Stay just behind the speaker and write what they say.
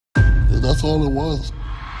That's all it was.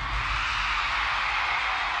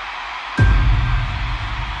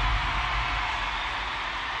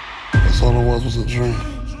 That's all it was a dream.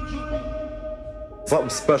 Something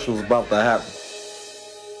special is about to happen.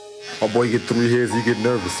 My boy get 3 hits, he get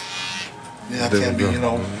nervous. Yeah, I can't be,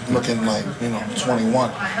 looking like,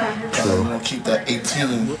 21. True. Keep that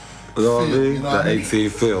 18 You know what I mean? That 18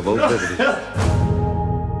 feel, no liberty.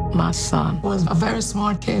 My son was a very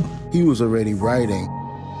smart kid. He was already writing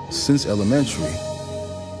since elementary.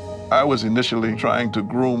 I was initially trying to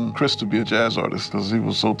groom Chris to be a jazz artist because he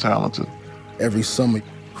was so talented. Every summer,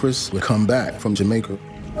 Chris would come back from Jamaica.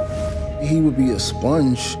 He would be a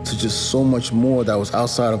sponge to just so much more that was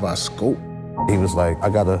outside of our scope. He was like, I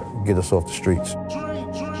gotta get us off the streets.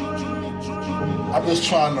 I'm just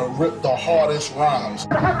trying to rip the hardest rhymes.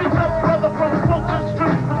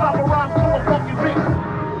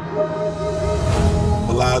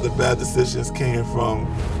 A lot of the bad decisions came from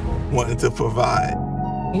wanting to provide.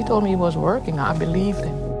 He told me he was working. I believed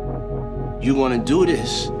him. You want to do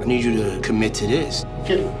this? I need you to commit to this.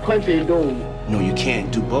 No, you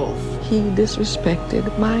can't do both. He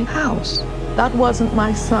disrespected my house. That wasn't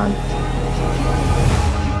my son.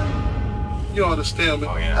 You understand me?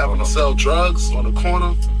 Having to sell drugs on the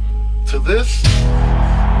corner to this?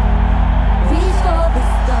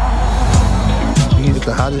 He's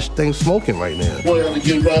the hottest thing smoking right now. Boy, I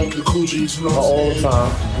get right with the coochies, All the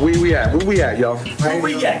time. Where we at, y'all? Where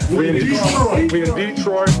we at? We in Detroit. We in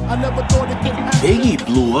Detroit. I never thought it could happen. Biggie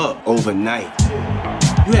blew up overnight.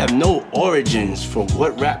 You have no origins for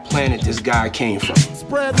what rap planet this guy came from.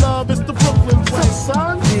 Spread love, it's the Brooklyn way,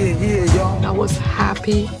 son. Yeah, y'all. I was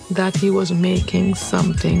happy that he was making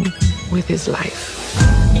something with his life.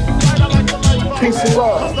 Peace and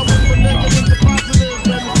love.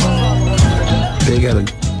 Big had a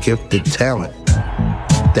gifted talent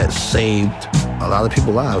that saved a lot of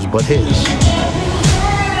people's lives, but his.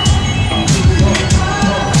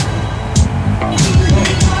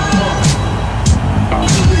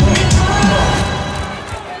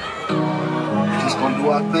 Just gonna do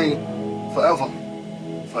our thing forever.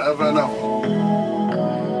 Forever and ever.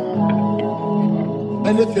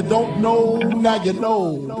 And if you don't know, now you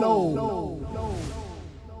know.